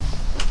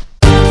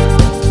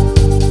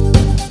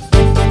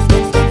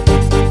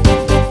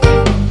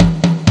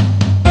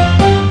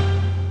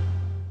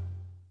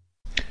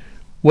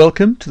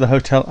Welcome to the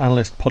Hotel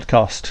Analyst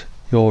Podcast,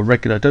 your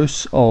regular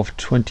dose of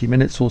 20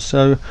 minutes or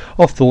so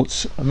of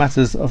thoughts and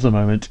matters of the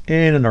moment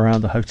in and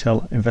around the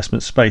hotel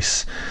investment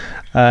space.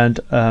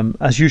 And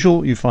as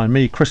usual, you find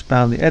me, Chris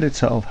Bown, the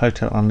editor of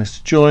Hotel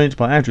Analyst, joined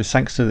by Andrew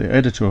Sangster, the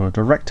editor or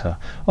director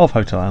of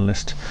Hotel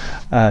Analyst,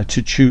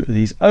 to chew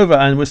these over.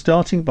 And we're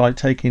starting by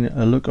taking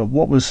a look at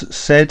what was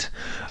said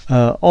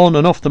on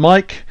and off the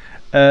mic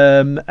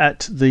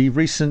at the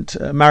recent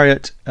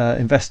Marriott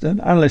Investor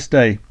and Analyst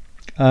Day.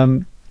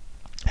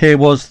 Here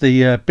was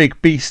the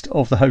big beast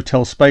of the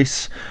hotel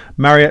space,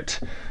 Marriott,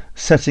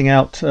 setting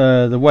out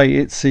the way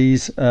it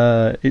sees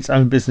its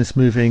own business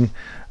moving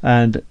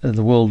and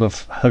the world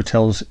of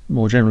hotels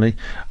more generally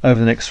over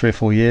the next 3 or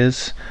 4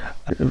 years.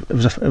 It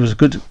was a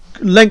good,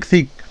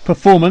 lengthy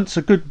performance,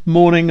 a good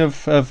morning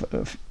of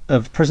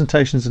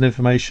presentations and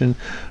information,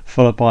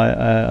 followed by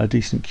a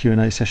decent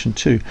Q&A session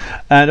too.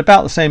 And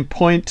about the same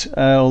point,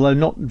 although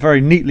not very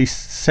neatly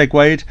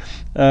segued,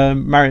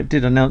 Marriott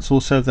did announce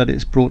also that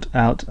it's brought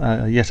out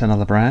yet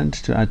another brand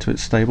to add to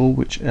its stable,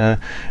 which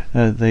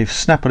they've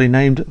snappily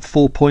named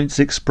 4 Points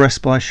Express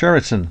by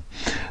Sheraton.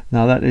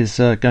 Now that is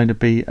going to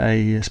be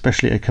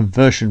especially a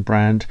conversion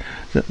brand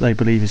that they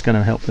believe is going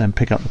to help them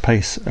pick up the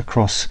pace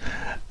across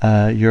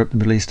Europe, the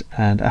Middle East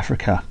and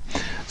Africa.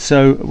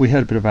 So we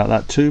heard a bit about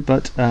that too,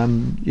 but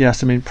yes,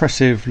 some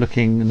impressive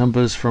looking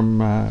numbers from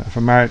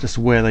Marriott as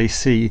to where they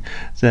see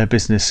their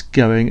business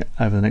going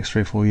over the next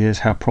 3 or 4 years,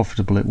 how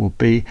profitable it will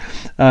be,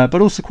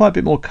 but also quite a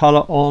bit more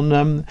colour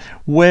on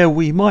where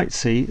we might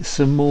see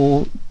some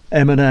more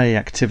M&A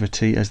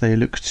activity as they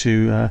look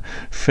to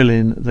fill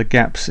in the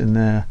gaps in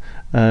their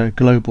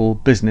global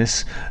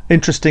business.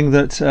 Interesting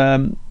that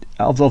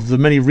of the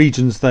many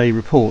regions they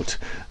report,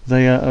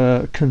 they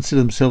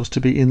consider themselves to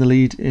be in the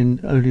lead in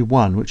only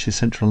one, which is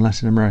Central and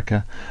Latin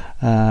America,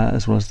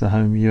 as well as the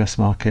home US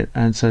market.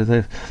 And so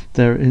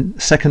they're in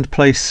second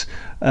place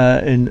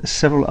in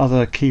several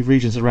other key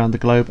regions around the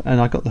globe. And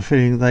I got the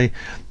feeling they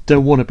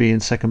don't want to be in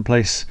second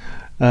place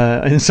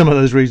in some of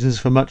those regions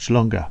for much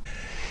longer.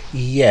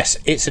 Yes,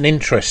 it's an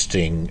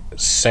interesting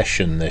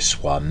session,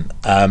 this one.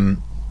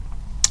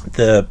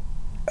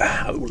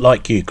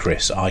 Like you,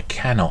 Chris, I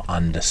cannot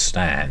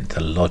understand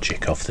the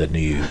logic of the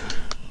new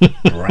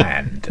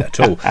brand at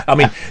all. I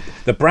mean,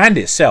 the brand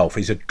itself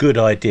is a good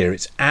idea.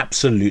 It's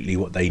absolutely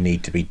what they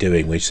need to be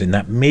doing, which is in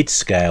that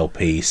mid-scale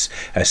piece,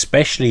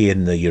 especially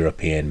in the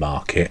European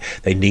market,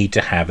 they need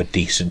to have a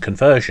decent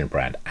conversion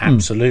brand.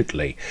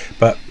 Absolutely.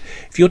 But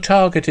if you're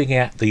targeting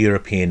at the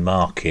European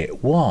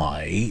market,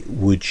 why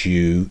would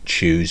you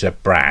choose a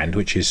brand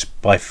which is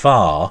by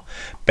far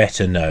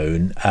better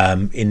known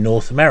in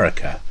North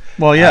America?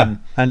 Well, yeah,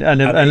 and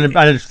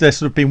they've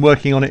sort of been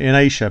working on it in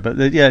Asia, but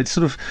it's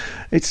sort of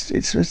it's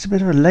a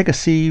bit of a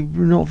legacy,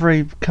 not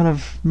very kind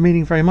of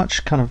meaning very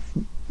much kind of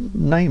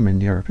name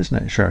in Europe,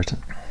 isn't it,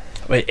 Sheraton?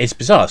 It's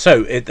bizarre.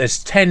 So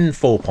there's 10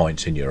 4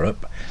 Points in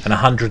Europe and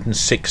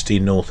 160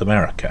 in North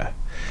America.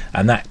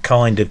 And that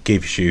kind of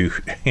gives you,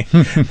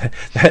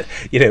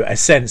 a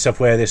sense of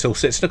where this all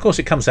sits. And of course,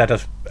 it comes out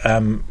of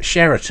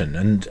Sheraton,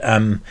 and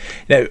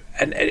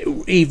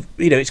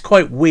it's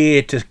quite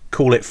weird to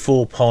call it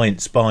 4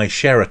 Points by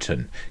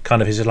Sheraton.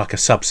 Kind of is like a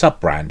sub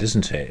brand,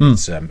 isn't it?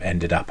 It's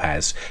ended up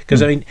as,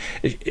 because I mean,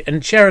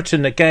 and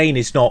Sheraton again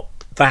is not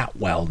that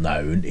well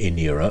known in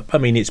Europe. I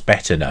mean, it's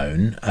better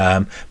known,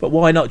 but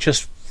why not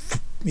just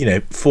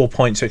 4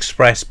 Points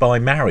Express by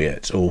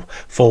Marriott or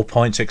 4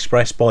 Points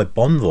Express by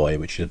Bonvoy,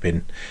 which has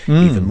been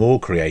even more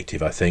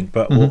creative, I think.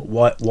 But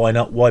why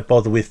not? Why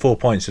bother with 4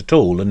 Points at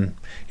all? And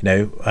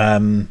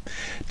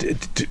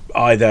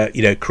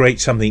either create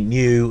something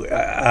new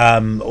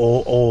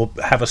or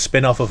have a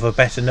spin-off of a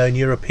better-known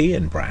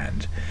European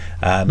brand.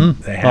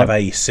 They have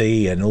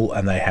AC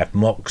and they have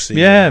Moxie.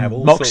 Yeah, they have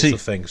all Moxie,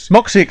 sorts of things.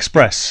 Moxie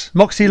Express,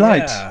 Moxie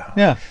Light.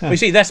 Yeah. Well, you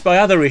see, that's my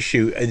other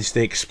issue is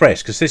the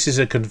Express, because this is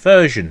a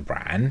conversion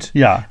brand.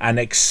 Yeah. And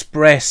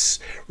Express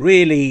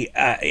really,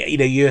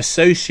 you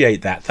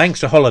associate that, thanks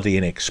to Holiday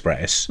Inn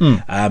Express,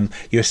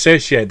 you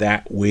associate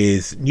that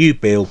with new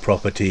build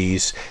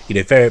properties,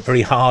 very,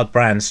 very hard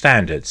brand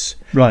standards.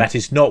 Right. That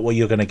is not what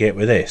you're going to get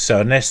with this.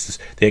 So unless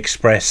the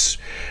Express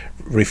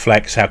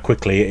reflects how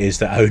quickly it is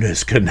that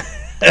owners can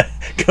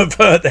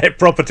convert their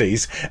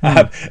properties,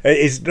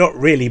 is not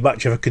really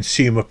much of a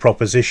consumer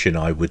proposition,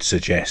 I would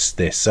suggest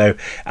this. So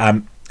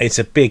it's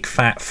a big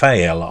fat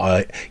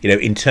fail,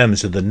 in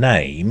terms of the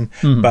name.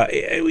 But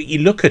you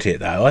look at it,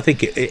 though, I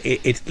think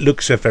it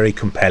looks a very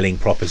compelling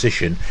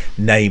proposition,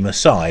 name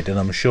aside, and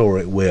I'm sure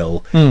it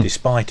will,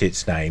 despite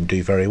its name,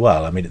 do very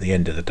well. I mean, at the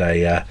end of the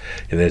day,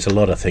 there's a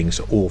lot of things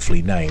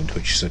awfully named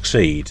which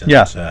succeed.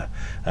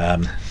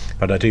 And,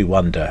 but I do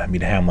wonder,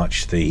 how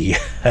much the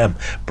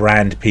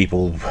brand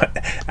people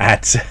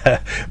at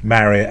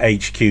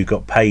Marriott HQ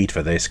got paid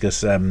for this,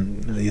 because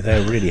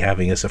they're really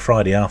having us a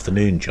Friday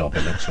afternoon job,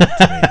 it looks like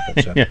to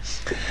me.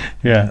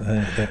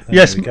 But,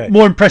 yes,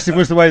 more impressive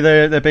was the way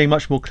they're being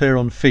much more clear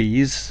on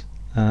fees.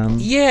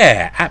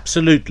 Yeah,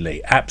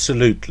 absolutely.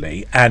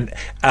 And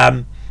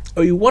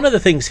One of the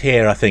things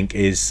here, I think,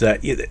 is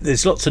that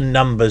there's lots of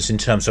numbers in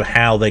terms of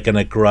how they're going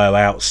to grow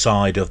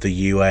outside of the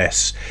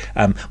US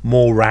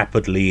more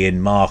rapidly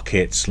in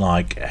markets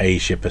like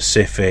Asia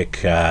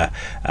Pacific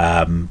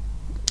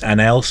and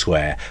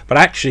elsewhere. But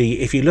actually,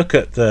 if you look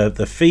at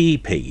the fee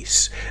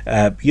piece,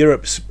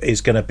 Europe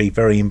is going to be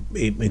very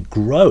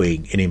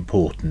growing in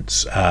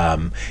importance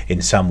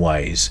in some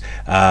ways.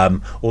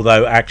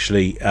 Although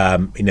actually,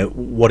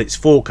 what it's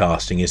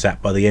forecasting is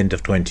that by the end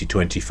of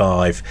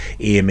 2025,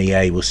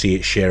 EMEA will see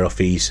its share of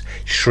fees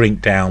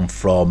shrink down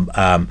from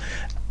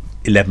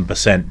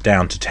 11%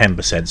 down to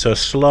 10%, so a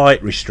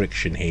slight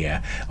restriction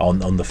here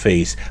on the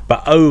fees,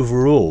 but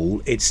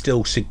overall it's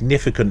still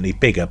significantly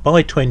bigger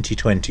by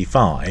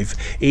 2025,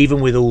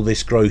 even with all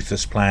this growth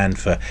that's planned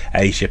for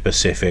Asia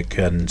Pacific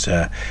and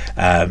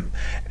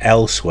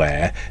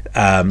elsewhere,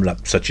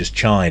 such as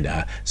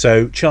China.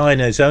 So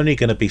China is only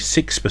going to be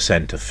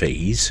 6% of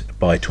fees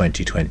by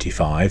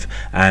 2025,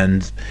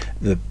 and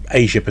the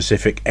Asia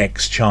Pacific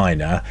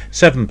ex-China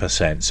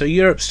 7%. So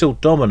Europe's still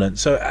dominant.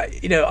 So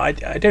I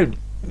don't,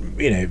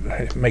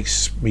 it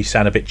makes me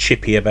sound a bit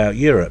chippy about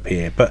Europe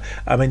here, but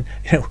I mean,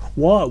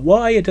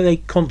 why are they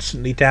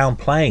constantly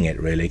downplaying it,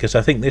 really? Because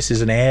I think this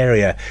is an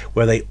area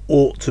where they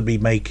ought to be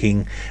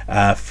making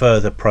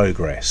further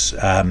progress.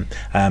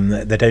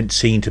 They don't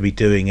seem to be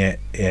doing it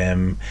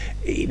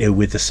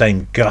with the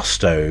same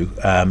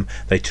gusto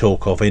they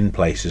talk of in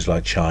places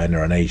like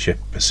China and Asia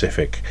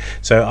Pacific.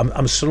 So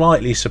I'm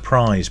slightly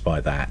surprised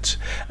by that.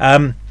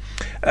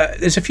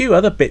 There's a few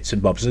other bits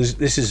and bobs.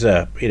 This is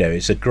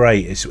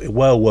it's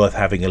well worth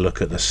having a look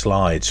at the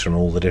slides from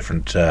all the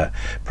different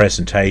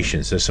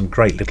presentations. There's some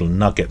great little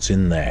nuggets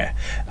in there.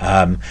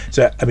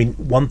 So I mean,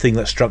 one thing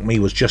that struck me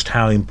was just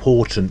how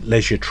important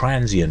leisure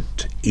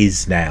transient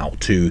is now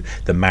to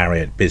the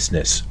Marriott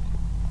business.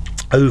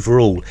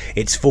 Overall,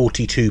 it's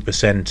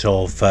 42%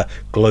 of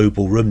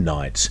global room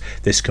nights.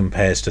 This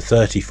compares to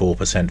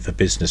 34% for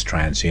business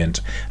transient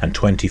and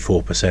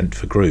 24%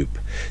 for group.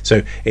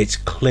 So it's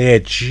clear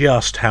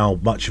just how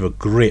much of a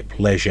grip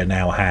leisure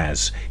now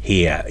has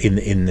here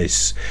in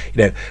this.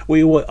 I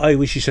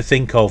always used to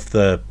think of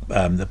the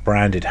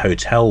branded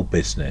hotel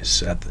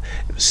business,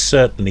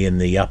 certainly in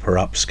the upper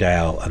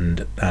upscale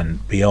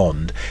and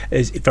beyond,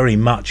 is very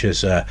much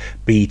as a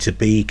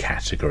B2B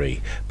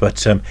category,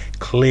 but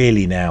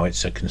clearly now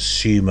it's a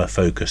consumer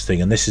focused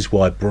thing, and this is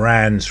why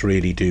brands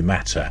really do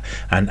matter,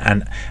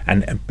 and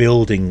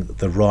building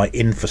the right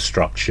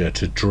infrastructure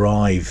to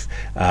drive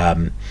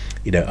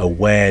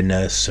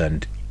awareness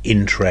and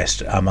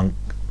interest among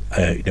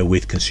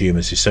with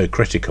consumers is so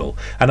critical.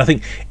 And I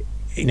think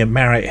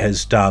Marriott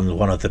has done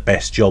one of the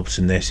best jobs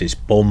in this. Is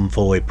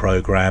Bonvoy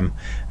program.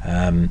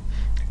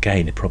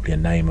 Again, probably a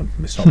name.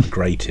 It's not the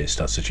greatest,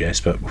 I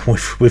suggest, but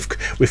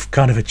we've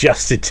kind of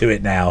adjusted to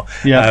it now.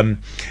 Yeah.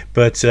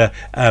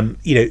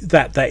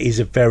 That is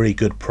a very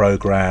good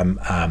program.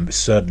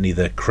 Certainly,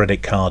 the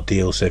credit card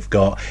deals they've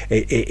got,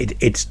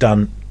 it's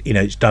done.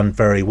 It's done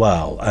very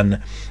well,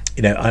 and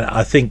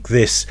I think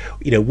this,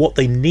 what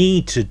they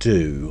need to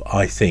do,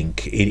 I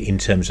think, in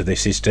terms of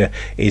this, is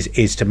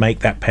to make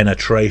that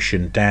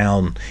penetration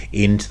down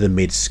into the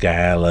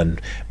mid-scale, and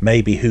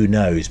maybe, who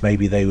knows,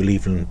 maybe they will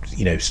even,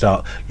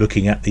 start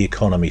looking at the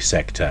economy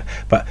sector.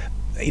 But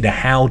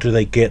how do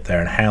they get there,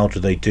 and how do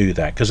they do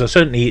that? Because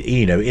certainly,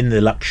 in the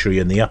luxury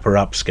and the upper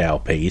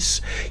upscale piece,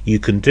 you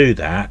can do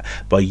that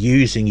by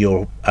using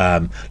your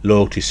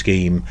loyalty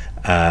scheme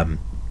and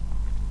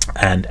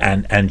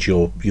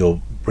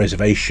your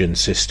reservation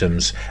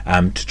systems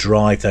to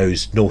drive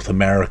those North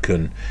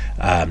American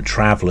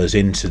travellers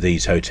into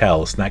these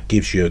hotels, and that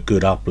gives you a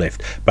good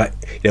uplift. But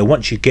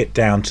once you get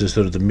down to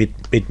sort of the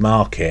mid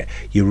market,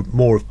 you're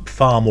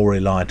far more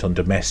reliant on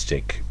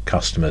domestic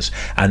customers,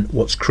 and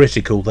what's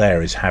critical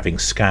there is having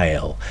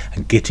scale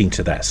and getting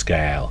to that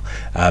scale.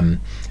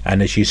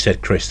 And as you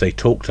said, Chris, they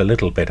talked a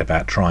little bit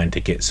about trying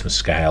to get some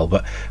scale,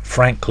 but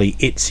frankly,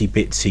 itsy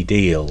bitsy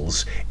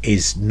deals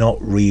is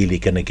not really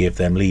going to give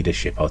them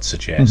leadership, I'd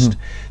suggest.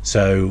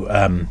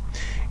 So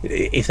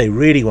if they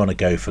really want to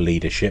go for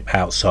leadership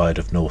outside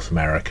of North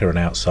America and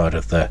outside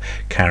of the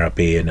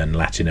Caribbean and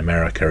Latin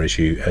America, as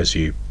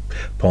you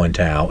point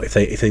out,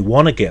 if they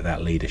want to get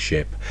that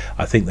leadership,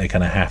 I think they're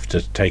going to have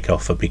to take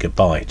off a bigger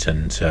bite,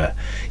 and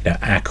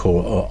Accor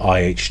or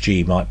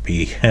IHG might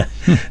be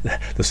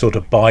the sort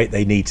of bite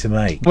they need to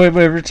make.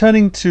 We're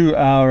returning to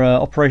our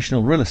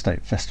operational real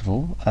estate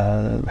festival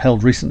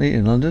held recently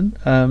in London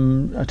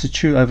to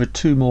chew over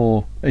two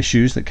more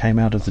issues that came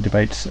out of the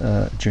debates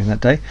during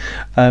that day.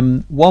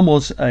 One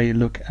was a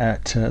look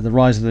at the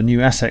rise of the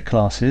new asset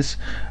classes.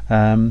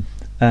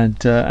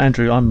 And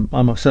Andrew,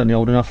 I'm certainly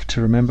old enough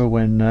to remember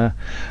when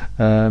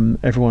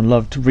everyone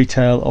loved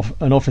retail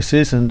and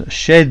offices, and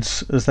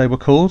sheds, as they were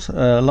called.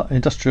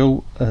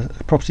 Industrial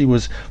property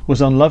was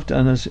unloved,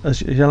 and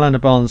as Yolanda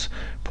Barnes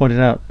pointed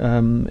out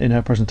in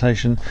her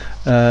presentation,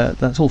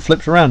 that's all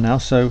flipped around now.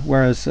 So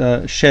whereas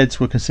sheds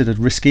were considered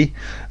risky,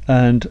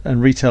 and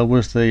retail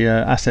was the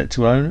asset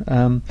to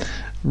own,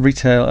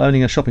 retail,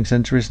 owning a shopping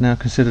centre is now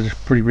considered a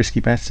pretty risky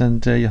bet,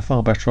 and you're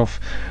far better off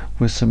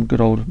with some good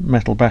old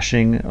metal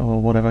bashing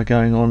or whatever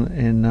going on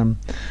in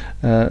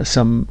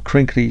some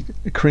crinkly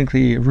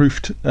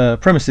roofed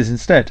premises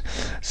instead.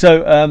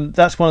 So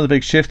that's one of the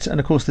big shifts, and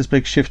of course this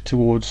big shift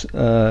towards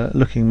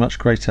looking much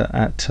greater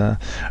at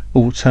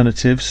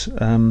alternatives,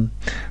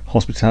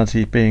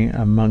 hospitality being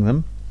among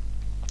them.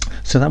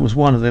 So that was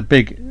one of the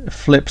big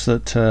flips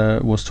that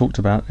was talked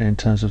about in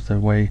terms of the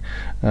way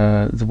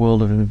the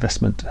world of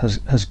investment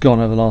has gone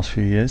over the last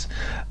few years.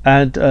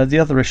 And the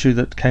other issue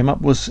that came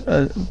up was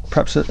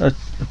perhaps a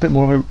bit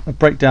more of a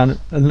breakdown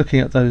and looking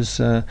at those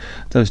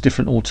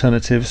different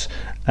alternatives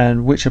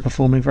and which are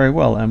performing very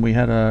well. And we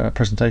had a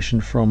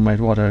presentation from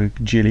Eduardo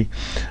Gili,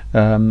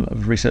 a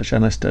research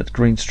analyst at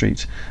Green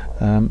Street,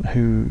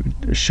 who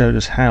showed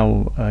us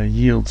how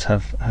yields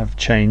have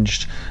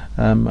changed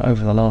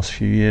over the last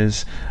few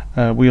years.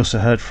 We also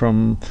heard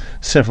from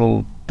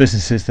several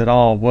businesses that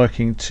are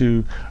working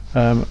to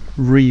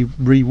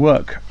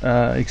rework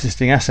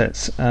existing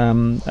assets,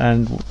 and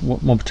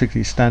one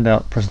particularly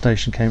standout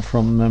presentation came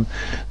from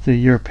the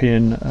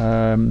European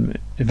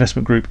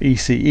investment group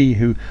ECE,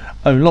 who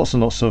own lots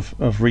and lots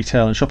of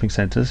retail and shopping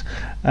centres,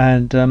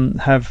 and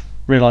have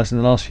realised in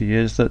the last few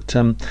years that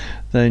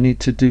they need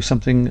to do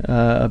something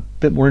a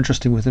bit more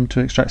interesting with them to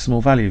extract some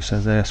more value.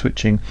 So they're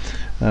switching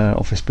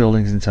office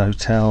buildings into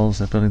hotels.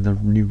 They're building the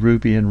new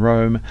Ruby in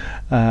Rome,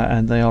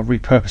 and they are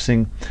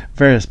repurposing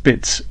various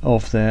bits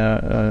of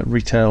their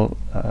retail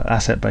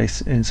asset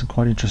base in some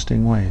quite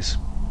interesting ways.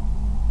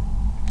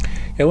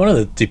 Yeah, one of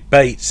the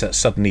debates that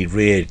suddenly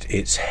reared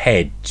its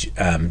head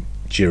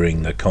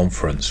during the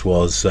conference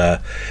was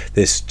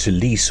this to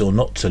lease or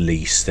not to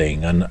lease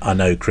thing, and I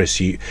know, Chris,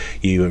 you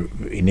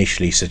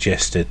initially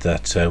suggested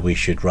that we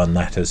should run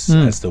that as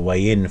the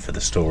way in for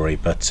the story,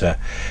 but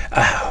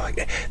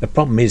the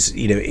problem is,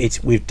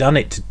 we've done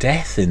it to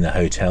death in the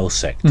hotel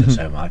sector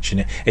so much,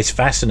 and it's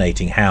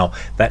fascinating how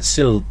that's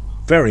still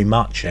very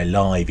much a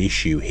live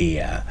issue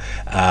here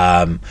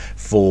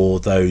for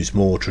those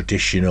more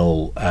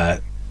traditional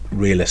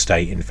real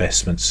estate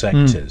investment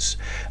sectors,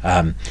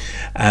 and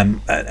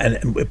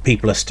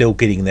people are still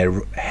getting their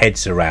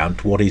heads around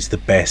what is the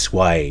best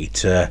way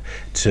to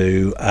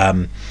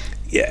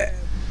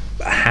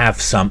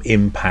have some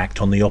impact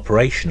on the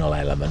operational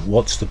element.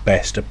 What's the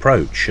best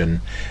approach?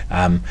 And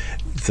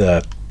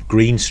the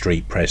Green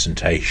Street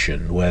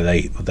presentation, where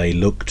they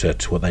looked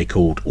at what they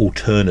called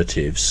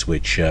alternatives,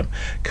 which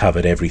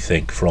covered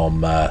everything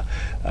from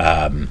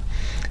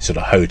sort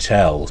of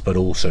hotels, but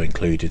also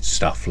included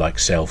stuff like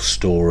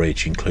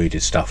self-storage, included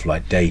stuff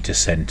like data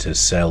centers,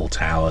 cell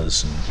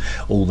towers, and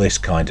all this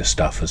kind of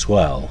stuff as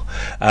well.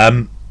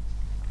 And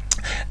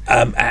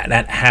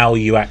how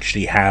you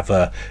actually have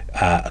a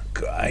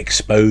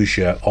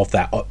exposure of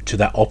that to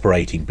that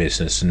operating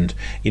business. And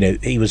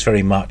he was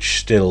very much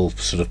still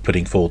sort of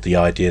putting forward the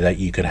idea that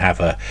you can have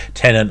a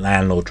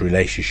tenant-landlord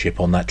relationship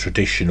on that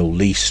traditional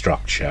lease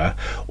structure,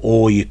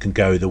 or you can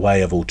go the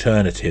way of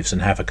alternatives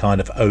and have a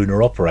kind of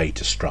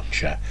owner-operator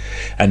structure.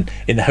 And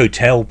in the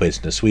hotel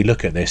business, we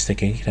look at this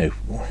thinking,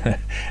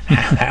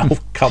 how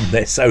come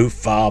they're so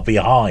far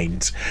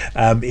behind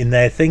in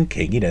their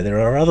thinking? There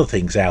are other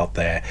things out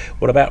there.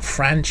 What about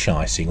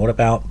franchising? What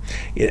about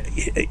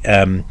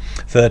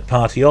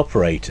third-party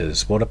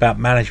operators? What about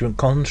management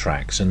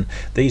contracts? And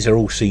these are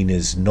all seen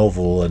as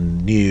novel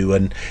and new.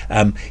 And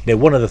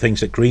one of the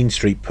things that Green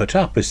Street put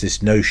up is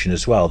this notion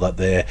as well that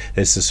there's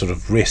this sort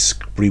of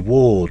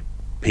risk-reward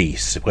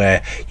piece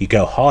where you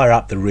go higher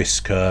up the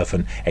risk curve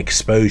and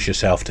expose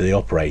yourself to the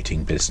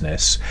operating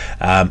business,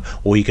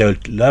 or you go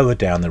lower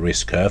down the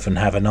risk curve and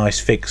have a nice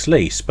fixed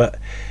lease. But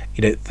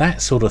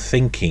that sort of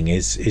thinking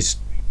is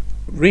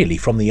really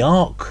from the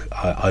arc,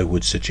 I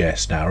would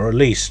suggest now, or at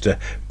least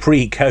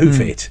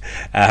pre-COVID.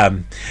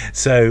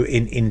 So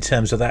in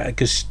terms of that,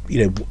 because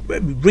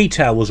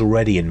retail was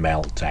already in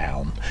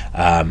meltdown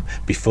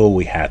before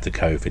we had the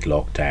COVID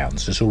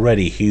lockdowns. It's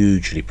already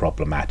hugely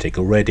problematic.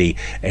 Already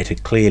it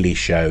had clearly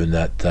shown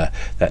that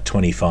that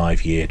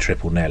 25-year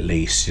triple net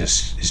lease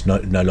just is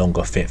no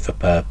longer fit for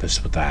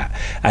purpose with that.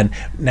 And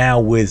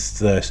now with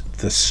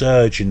the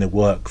surge in the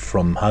work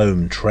from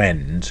home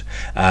trend,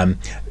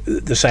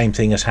 the same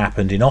thing has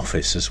happened in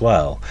office as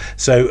well.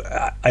 So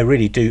I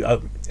really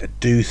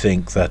do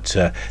think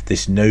that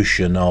this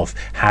notion of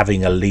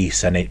having a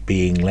lease and it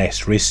being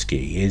less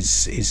risky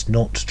is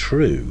not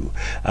true.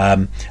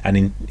 And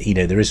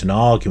there is an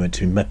argument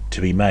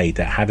to be made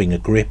that having a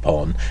grip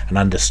on an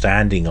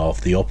understanding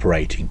of the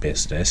operating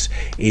business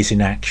is in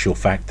actual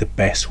fact the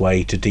best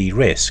way to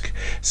de-risk.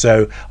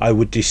 So I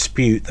would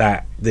dispute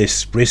that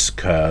this risk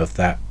curve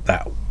that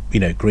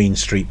Green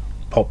Street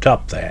popped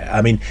up there.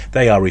 I mean,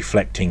 they are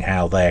reflecting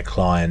how their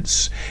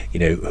clients,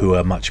 who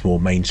are much more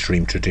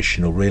mainstream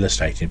traditional real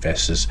estate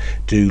investors,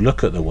 do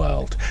look at the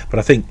world. But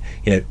I think,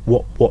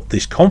 what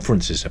this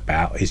conference is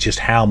about is just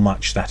how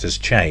much that has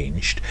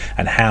changed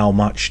and how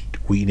much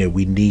we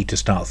need to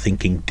start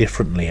thinking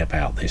differently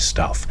about this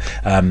stuff.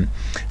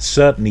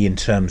 Certainly in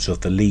terms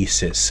of the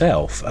lease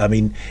itself. I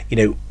mean,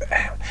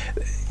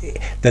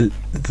 the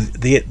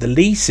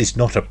lease is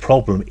not a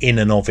problem in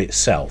and of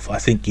itself. I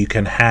think you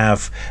can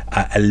have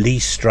a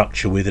lease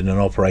structure within an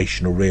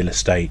operational real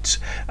estate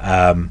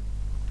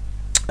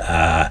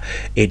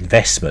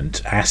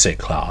investment asset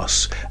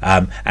class,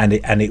 and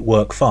it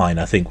worked fine.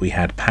 I think we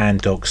had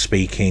Pandoc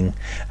speaking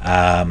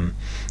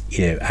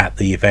at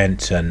the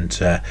event, and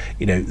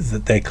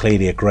they're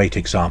clearly a great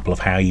example of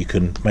how you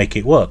can make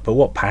it work. But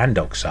what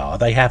Pandocs are,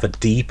 they have a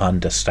deep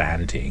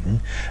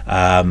understanding.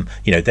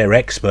 They're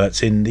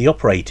experts in the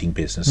operating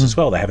business as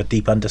well. They have a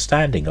deep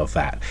understanding of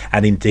that,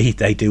 and indeed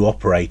they do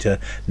operate a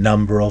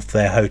number of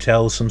their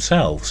hotels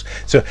themselves.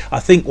 So I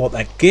think what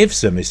that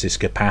gives them is this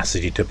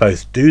capacity to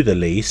both do the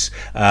lease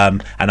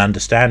and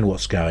understand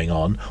what's going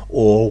on,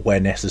 or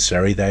where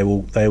necessary they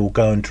will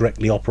go and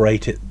directly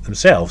operate it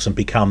themselves and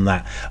become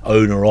that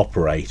owner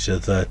operator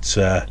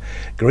that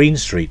Green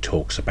Street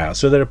talks about.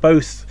 So there are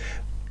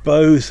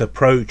both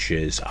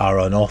approaches are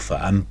on offer,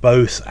 and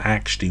both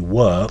actually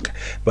work.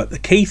 But the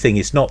key thing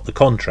is not the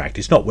contract.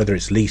 It's not whether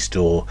it's leased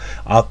or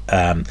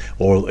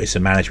it's a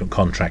management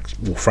contract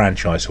or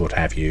franchise or what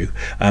have you.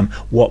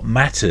 What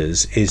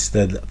matters is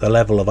the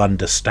level of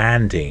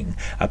understanding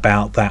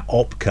about that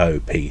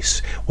opco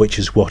piece, which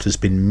is what has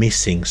been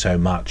missing so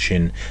much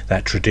in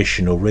that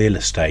traditional real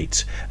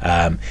estate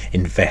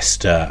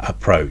investor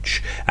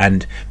approach.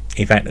 And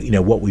in fact,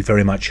 what we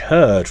very much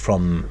heard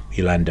from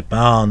Yolanda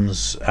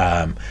Barnes,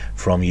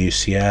 from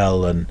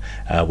UCL,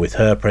 and with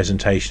her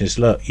presentation is,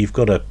 look, you've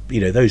got to,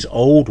 those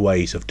old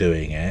ways of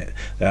doing it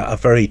are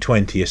very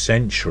 20th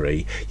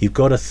century. You've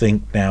got to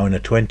think now in a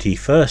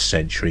 21st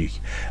century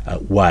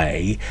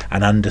way,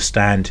 and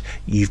understand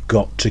you've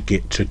got to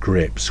get to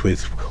grips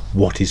with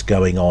what is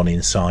going on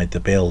inside the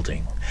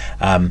building.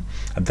 And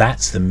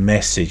that's the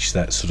message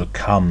that sort of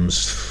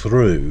comes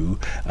through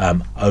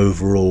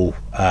overall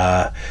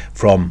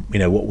from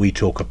what we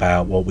talked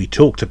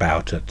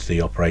about at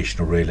the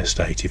operational real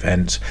estate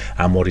event,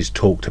 and what is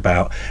talked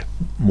about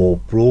more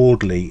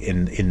broadly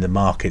in the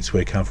markets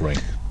we're covering.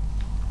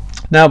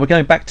 Now we're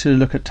going back to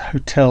look at the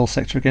hotel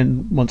sector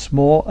again once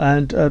more,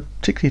 and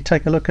particularly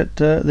take a look at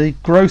the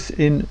growth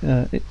in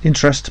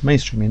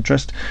mainstream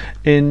interest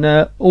in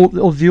the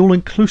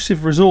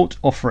all-inclusive resort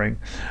offering.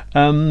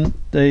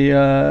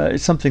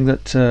 It's something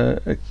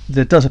that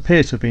there does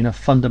appear to have been a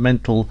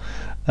fundamental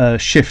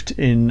shift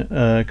in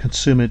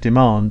consumer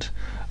demand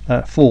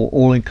for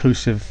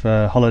all-inclusive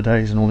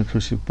holidays and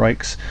all-inclusive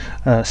breaks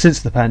since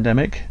the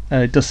pandemic.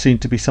 It does seem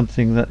to be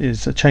something that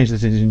is a change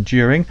that is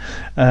enduring.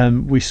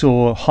 We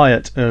saw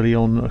Hyatt early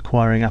on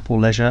acquiring Apple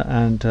Leisure,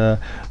 and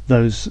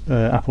those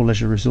Apple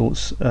Leisure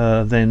resorts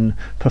then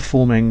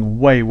performing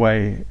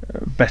way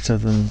better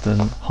than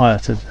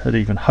Hyatt had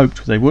even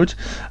hoped they would,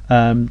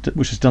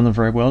 which has done them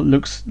very well.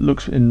 Looks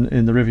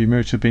in the rearview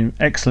mirror to have been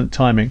excellent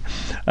timing,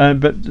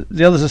 but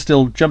the others are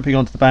still jumping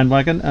onto the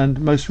bandwagon.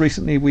 And most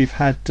recently we've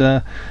had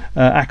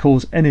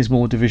Accor's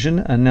Ennismore division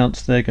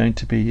announced they're going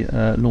to be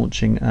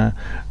launching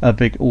a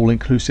big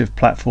all-inclusive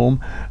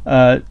platform,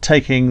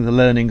 taking the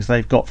learnings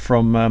they've got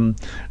from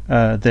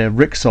their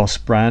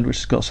Rixos brand, which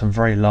has got some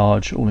very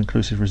large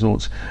all-inclusive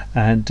resorts,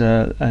 and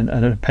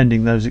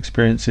appending those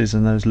experiences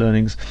and those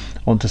learnings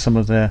onto some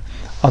of their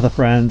other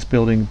brands,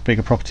 building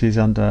bigger properties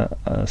under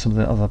some of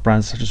the other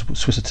brands such as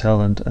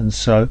Swissôtel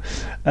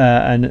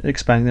and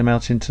expanding them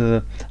out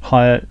into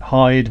Hyde,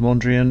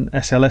 Mondrian,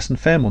 SLS and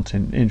Fairmont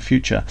in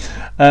future.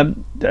 So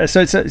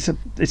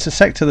it's a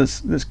sector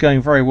that's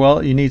going very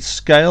well. You need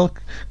scale,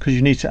 because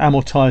you need to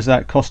amortize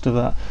that cost of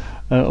that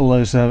all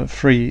those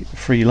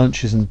free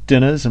lunches and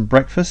dinners and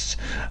breakfasts,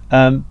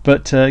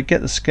 but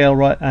get the scale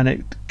right, and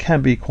it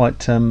can be quite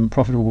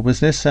profitable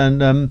business.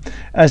 And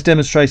as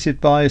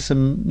demonstrated by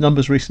some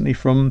numbers recently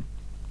from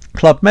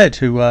Club Med,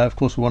 who of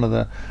course were one of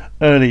the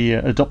early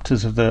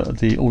adopters of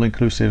the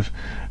all-inclusive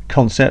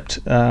concept.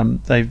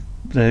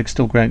 They're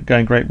still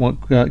going great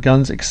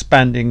guns,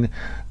 expanding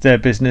their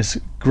business,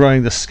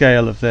 growing the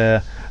scale of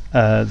their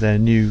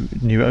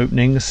new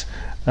openings,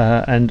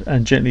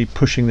 and gently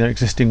pushing their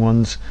existing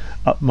ones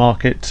up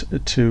market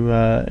to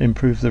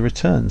improve the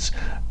returns.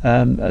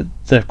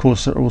 They of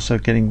course are also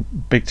getting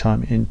big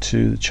time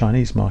into the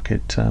Chinese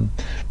market,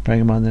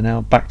 bearing in mind they're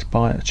now backed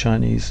by a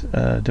Chinese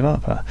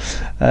developer.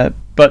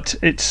 But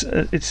it's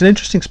an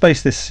interesting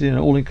space, this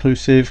all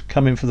inclusive,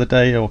 come in for the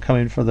day or come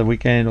in for the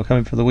weekend or come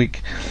in for the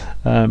week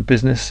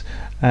business.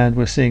 And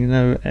we're seeing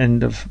no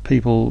end of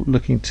people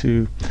looking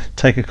to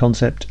take a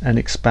concept and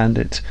expand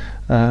it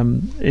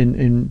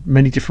in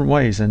many different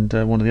ways. And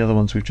one of the other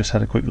ones we've just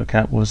had a quick look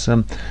at was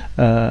an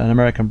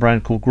American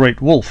brand called Great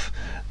Wolf.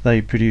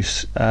 They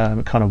produce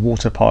kind of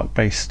water park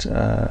based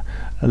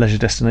leisure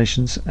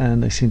destinations,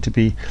 and they seem to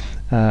be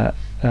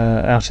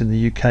out in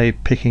the UK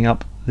picking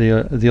up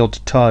the odd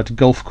tired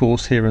golf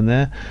course here and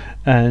there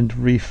and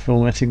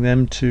reformatting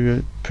them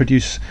to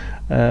produce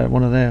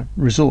one of their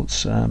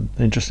resorts.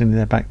 Interestingly,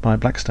 they're backed by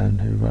Blackstone,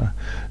 who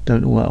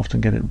don't all that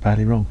often get it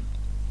badly wrong.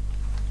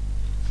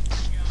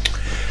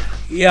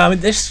 Yeah, I mean,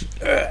 this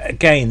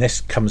again,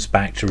 this comes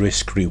back to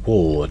risk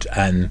reward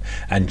and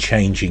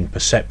changing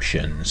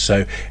perceptions.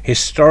 So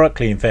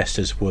historically,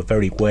 investors were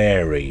very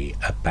wary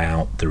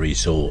about the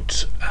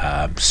resort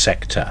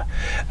sector,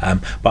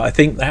 but I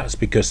think that's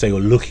because they were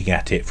looking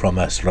at it from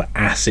a sort of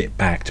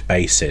asset-backed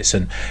basis.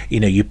 And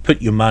you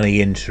put your money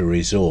into a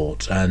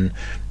resort, and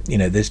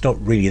there's not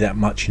really that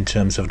much in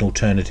terms of an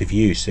alternative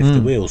use if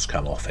the wheels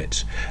come off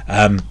it.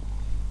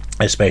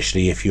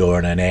 Especially if you're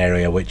in an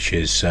area which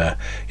is,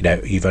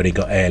 you've only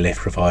got airlift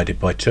provided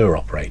by tour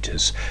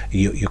operators.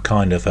 You're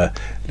kind of a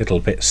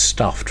little bit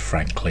stuffed,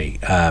 frankly,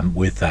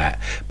 with that.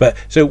 But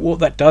so what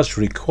that does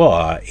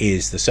require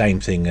is the same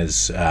thing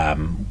as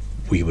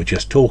we were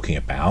just talking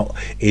about,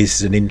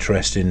 is an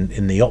interest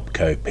in the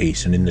OpCo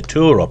piece and in the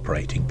tour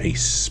operating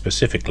piece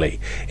specifically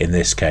in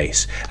this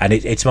case. And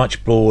it's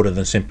much broader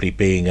than simply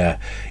being a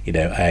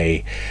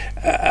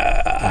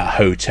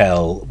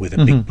hotel with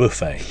a big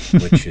buffet,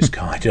 which is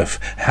kind of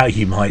how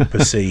you might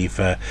perceive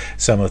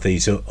some of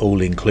these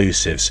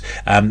all-inclusives.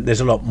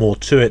 There's a lot more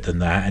to it than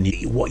that, and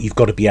what you've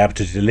got to be able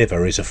to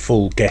deliver is a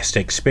full guest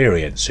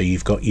experience. So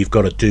you've got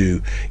to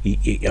do,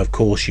 of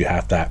course, you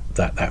have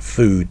that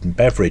food and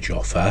beverage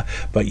offer,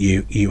 but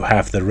you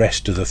have the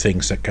rest of the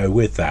things that go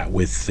with that,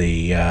 with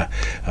the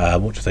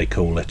what do they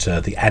call it,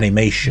 the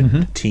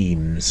animation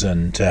teams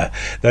and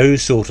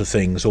those sort of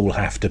things all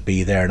have to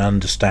be there, an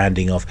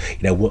understanding of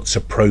what's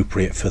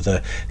appropriate for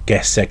the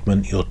guest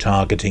segment you're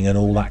targeting and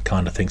all that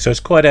kind of thing. So it's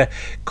quite a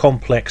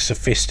complex,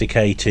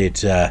 sophisticated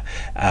sort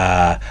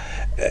of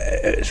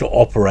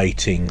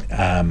operating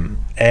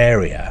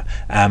area,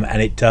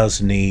 and it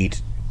does need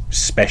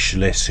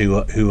specialists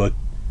who are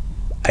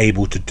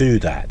able to do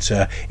that.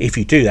 If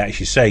you do that, as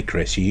you say,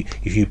 Chris,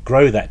 if you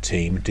grow that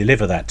team,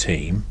 deliver that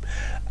team,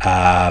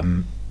 get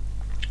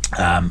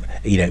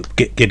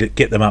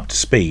them up to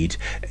speed,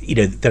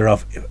 there are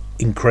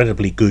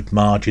incredibly good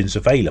margins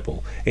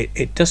available.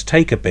 It does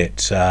take a bit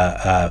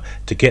to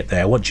get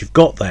there. Once you've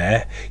got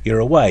there, you're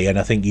away. And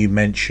I think you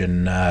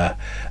mentioned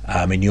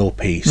in your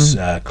piece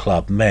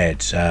Club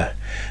Med,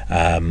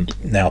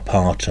 now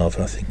part of,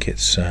 I think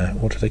it's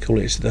what do they call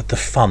it? It's the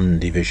fun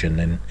division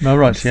in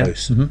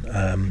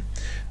Fosun.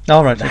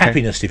 Oh, right. The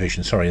happiness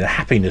division. Sorry, the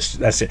happiness.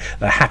 That's it.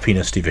 The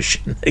happiness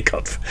division. They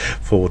got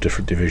 4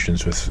 different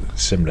divisions with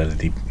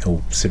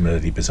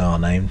similarly bizarre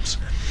names.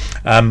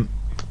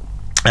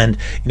 And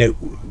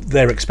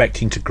they're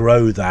expecting to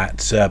grow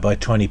that by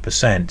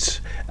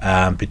 20%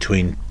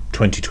 between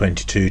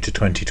 2022 to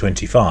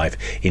 2025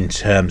 in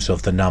terms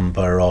of the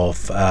number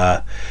of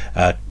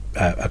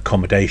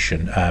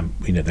accommodation,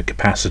 the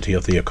capacity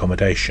of the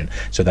accommodation.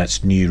 So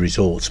that's new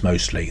resorts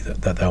mostly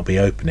that they'll be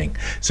opening.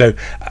 So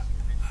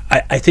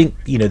I think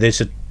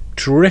there's a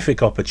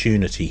terrific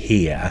opportunity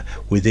here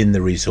within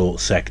the resort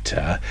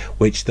sector,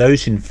 which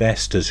those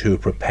investors who are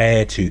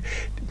prepared to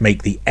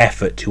make the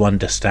effort to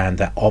understand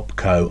that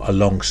OpCo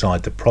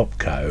alongside the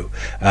PropCo,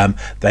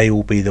 they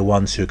will be the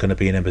ones who are going to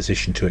be in a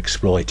position to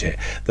exploit it.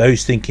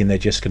 Those thinking they're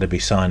just going to be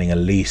signing a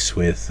lease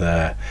with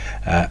a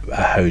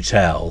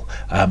hotel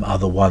are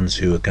the ones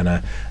who are going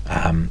to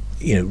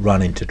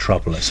run into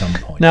trouble at some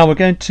point. Now we're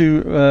going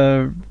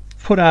to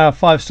put our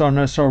 5-star and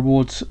no-star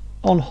awards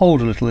on hold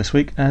a little this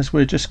week, as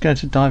we're just going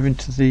to dive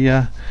into the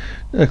a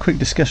quick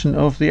discussion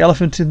of the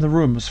elephant in the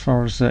room as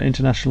far as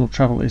international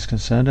travel is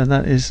concerned, and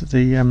that is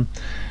the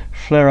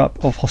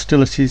flare-up of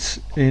hostilities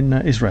in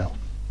Israel.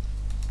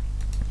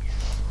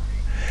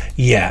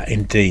 Yeah,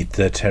 indeed,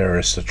 the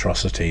terrorist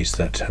atrocities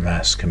that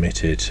Hamas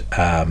committed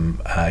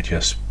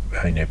just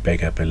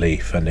bigger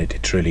belief, and it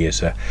truly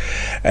is a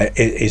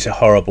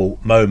horrible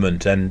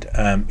moment. And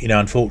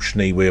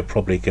unfortunately, we're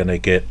probably going to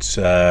get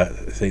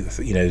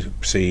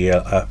see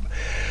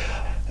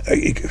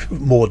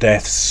more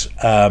deaths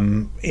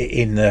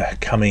in the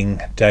coming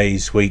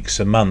days, weeks,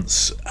 and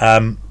months.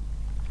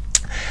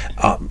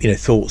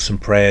 Thoughts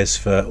and prayers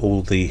for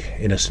all the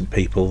innocent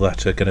people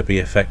that are going to be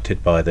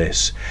affected by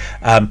this.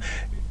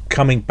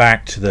 Coming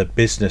back to the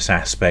business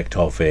aspect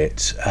of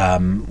it,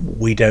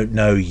 we don't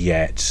know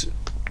yet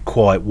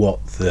quite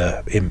what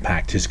the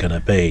impact is going to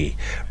be.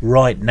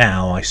 Right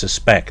now, I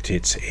suspect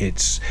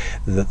it's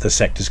that the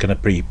sector's going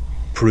to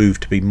prove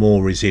to be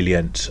more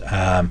resilient,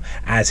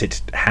 as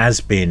it has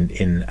been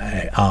in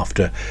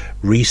after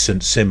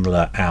recent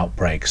similar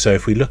outbreaks. So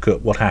if we look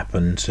at what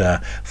happened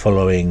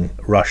following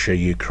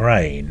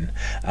Russia-Ukraine,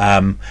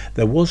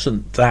 there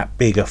wasn't that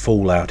big a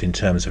fallout in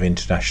terms of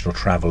international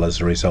travel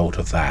as a result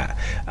of that.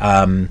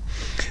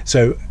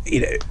 So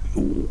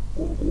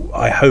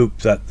I hope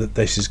that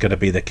this is going to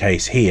be the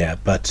case here,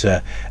 but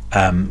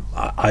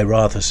I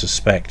rather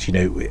suspect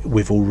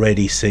we've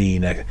already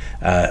seen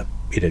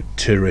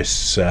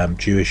tourists,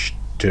 Jewish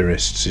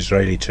tourists,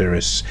 Israeli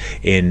tourists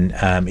in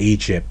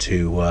Egypt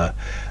who were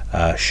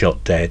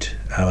shot dead,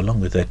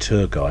 along with their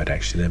tour guide,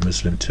 actually, their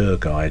Muslim tour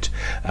guide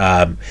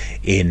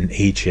in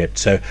Egypt.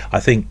 So I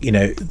think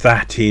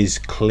that is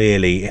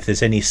clearly, if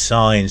there's any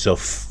signs of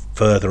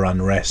further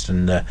unrest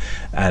and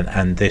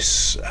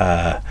this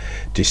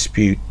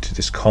dispute,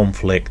 this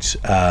conflict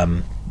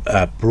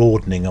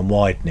broadening and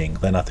widening,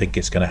 then I think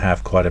it's going to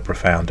have quite a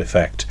profound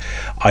effect.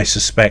 I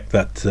suspect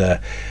that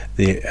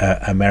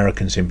the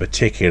Americans in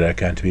particular are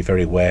going to be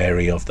very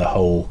wary of the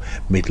whole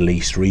Middle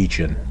East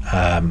region,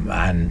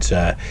 and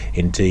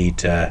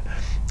indeed,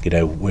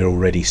 we're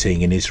already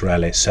seeing in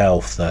Israel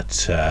itself that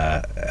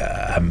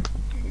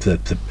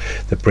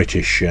the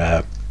British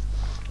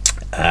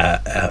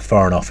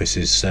Foreign Office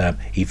is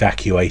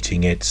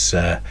evacuating its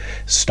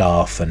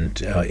staff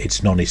and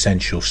its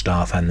non-essential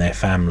staff and their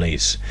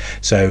families.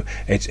 So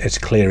it's a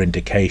clear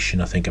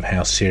indication, I think, of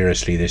how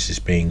seriously this is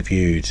being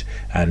viewed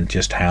and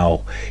just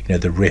how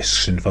the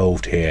risks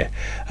involved here.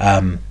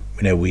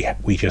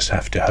 We just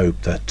have to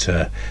hope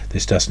that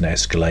this doesn't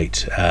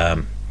escalate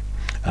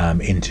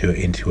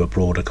into a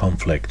broader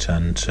conflict,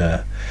 and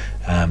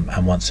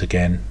once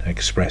again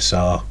express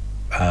our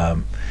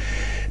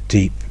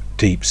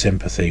deep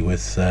sympathy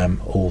with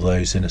all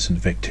those innocent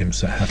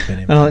victims that have been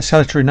impacted. And on that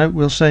salutary note,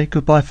 we'll say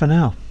goodbye for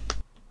now.